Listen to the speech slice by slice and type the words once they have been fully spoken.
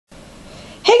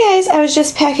anyways, I was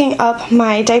just packing up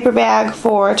my diaper bag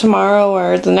for tomorrow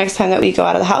or the next time that we go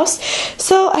out of the house.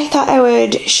 So I thought I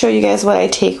would show you guys what I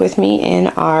take with me in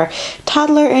our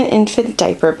toddler and infant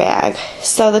diaper bag.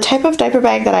 So the type of diaper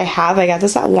bag that I have, I got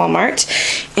this at Walmart,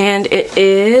 and it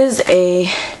is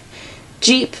a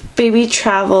Jeep Baby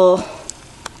Travel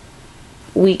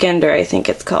Weekender, I think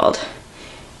it's called.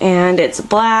 And it's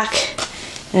black,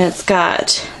 and it's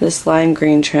got this lime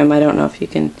green trim. I don't know if you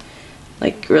can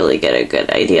like really get a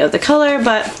good idea of the color,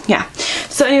 but yeah.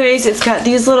 So anyways, it's got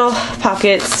these little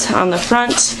pockets on the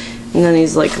front, and then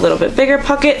these like a little bit bigger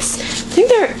pockets. I think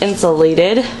they're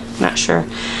insulated, not sure.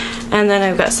 And then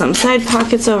I've got some side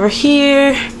pockets over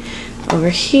here.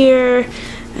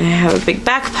 I have a big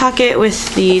back pocket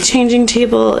with the changing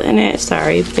table in it.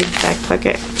 Sorry, big back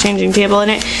pocket, changing table in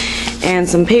it, and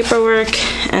some paperwork.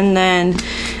 And then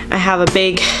I have a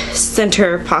big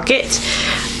center pocket,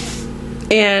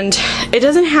 and it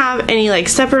doesn't have any like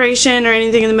separation or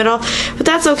anything in the middle, but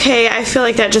that's okay. I feel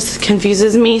like that just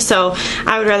confuses me, so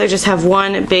I would rather just have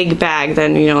one big bag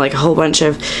than, you know, like a whole bunch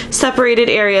of separated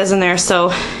areas in there. So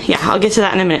yeah, I'll get to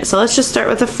that in a minute. So let's just start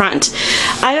with the front.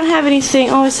 I don't have anything.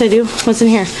 Oh yes I do. What's in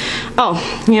here?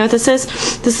 Oh, you know what this is?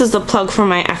 This is the plug for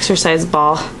my exercise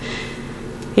ball.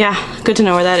 Yeah, good to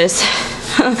know where that is.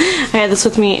 I had this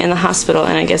with me in the hospital,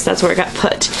 and I guess that's where it got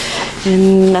put.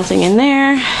 And nothing in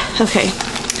there. Okay.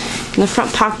 In the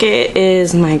front pocket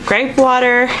is my gripe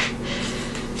water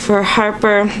for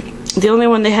Harper. The only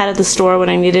one they had at the store when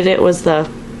I needed it was the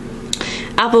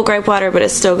apple gripe water, but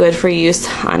it's still good for use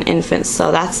on infants,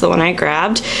 so that's the one I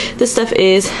grabbed. This stuff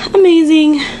is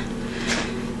amazing.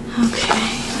 Okay,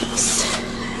 what else?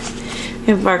 We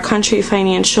have our Country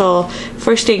Financial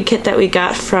first aid kit that we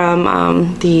got from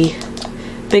the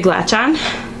Big Latch On.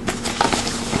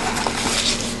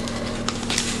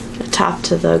 The top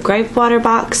to the gripe water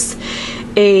box.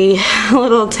 A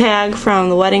little tag from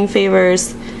the Wedding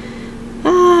Favors,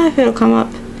 if it'll come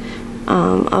up,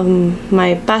 of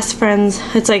my best friend's.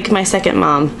 It's like my second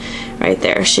mom right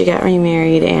there. She got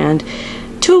remarried and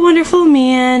to a wonderful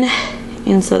man,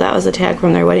 and so that was a tag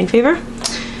from their wedding favor.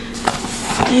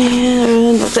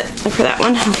 And that's it for that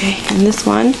one. Okay, and this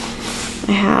one,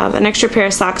 I have an extra pair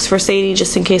of socks for Sadie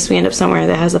just in case we end up somewhere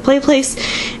that has a play place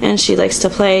and she likes to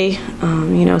play,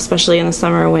 you know, especially in the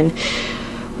summer when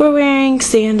we're wearing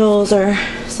sandals or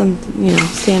some, you know,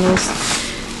 sandals.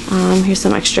 Here's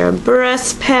some extra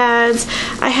breast pads.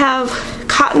 I have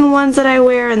cotton ones that I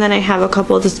wear, and then I have a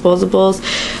couple of disposables,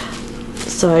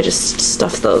 so I just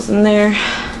stuff those in there.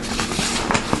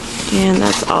 And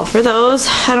that's all for those.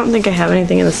 I don't think I have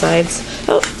anything in the sides.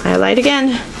 Oh, I lied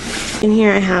again. In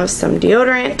here I have some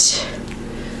deodorant,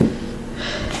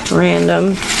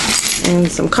 random,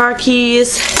 and some car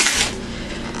keys.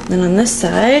 Then on this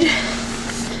side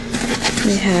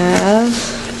we have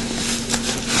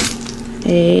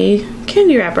a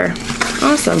candy wrapper.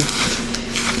 Awesome.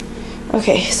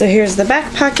 Okay, so here's the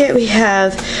back pocket. We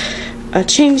have a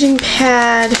changing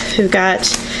pad. We've got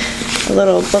a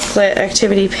little booklet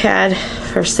activity pad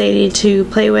for Sadie to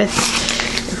play with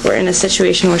if we're in a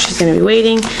situation where she's going to be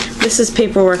waiting. This is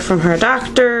paperwork from her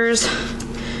doctors,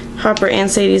 Harper and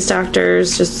Sadie's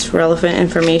doctors, just relevant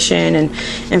information and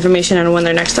information on when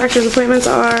their next doctor's appointments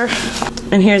are.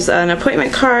 And here's an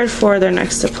appointment card for their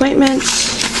next appointment,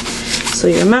 so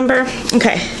you remember.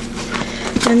 Okay,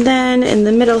 and then in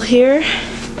the middle here,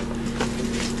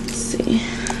 let's see.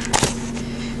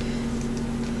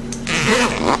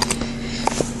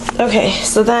 Okay,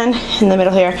 so then in the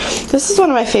middle here, this is one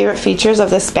of my favorite features of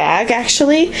this bag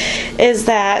actually, is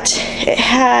that it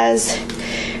has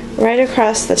right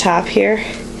across the top here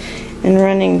and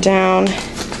running down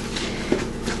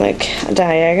like a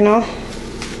diagonal,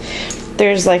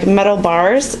 there's like metal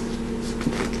bars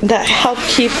that help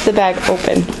keep the bag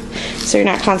open, so you're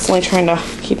not constantly trying to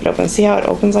keep it open. See how it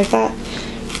opens like that?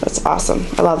 That's awesome.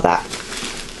 I love that.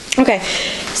 Okay,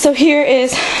 so here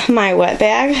is my wet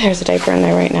bag. There's a diaper in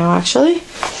there right now actually.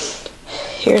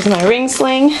 Here's my ring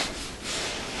sling.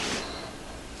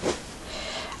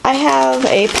 I have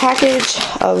a package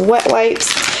of wet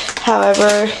wipes.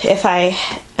 However,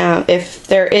 if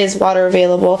there is water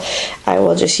available, I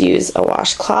will just use a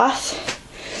washcloth.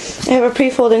 I have a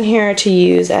pre-fold in here to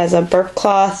use as a burp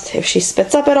cloth if she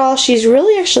spits up at all. She's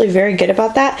really actually very good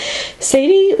about that.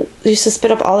 Sadie used to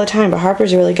spit up all the time, but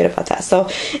Harper's really good about that. So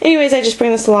anyways, I just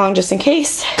bring this along just in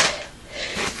case.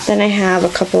 Then I have a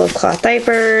couple of cloth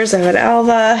diapers. I have an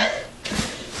Alva,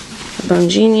 a Bone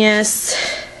Genius,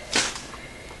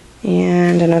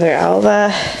 and another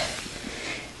Alva.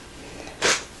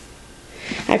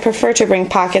 I prefer to bring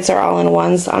pockets or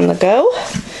all-in-ones on the go.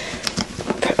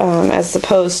 as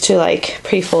opposed to like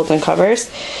pre-folds and covers.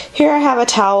 Here I have a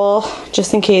towel,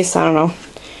 just in case, I don't know,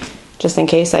 just in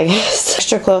case, I guess.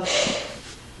 Extra clothes.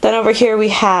 Then over here we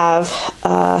have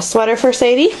a sweater for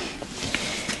Sadie,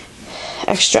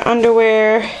 extra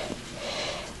underwear,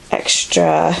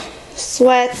 extra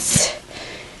sweats,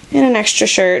 and an extra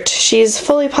shirt. She's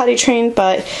fully potty trained,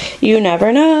 but you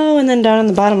never know. And then down on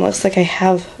the bottom looks like I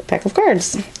have a pack of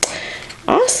cards.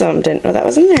 Awesome, didn't know that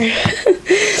was in there.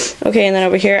 Okay, and then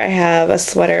over here I have a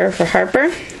sweater for Harper, a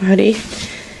hoodie,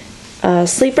 a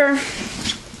sleeper,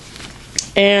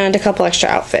 and a couple extra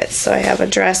outfits. So I have a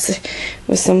dress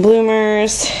with some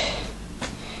bloomers,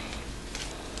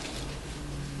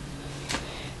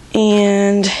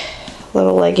 and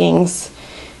little leggings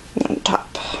on top.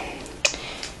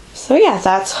 So yeah,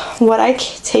 that's what I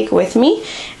take with me.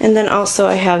 And then also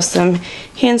I have some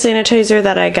hand sanitizer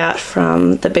that I got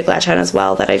from the Big Latch On as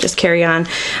well that I just carry on.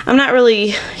 I'm not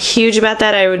really huge about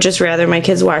that. I would just rather my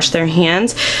kids wash their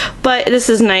hands. But this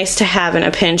is nice to have in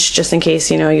a pinch, just in case,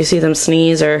 you know, you see them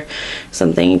sneeze or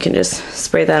something. You can just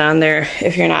spray that on there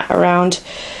if you're not around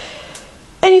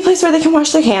any place where they can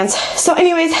wash their hands. So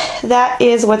anyways, that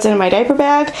is what's in my diaper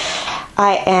bag.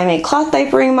 I am a cloth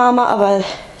diapering mama of a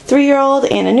 3-year-old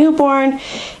and a newborn,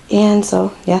 and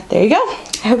so yeah, there you go.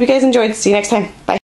 I hope you guys enjoyed. See you next time. Bye.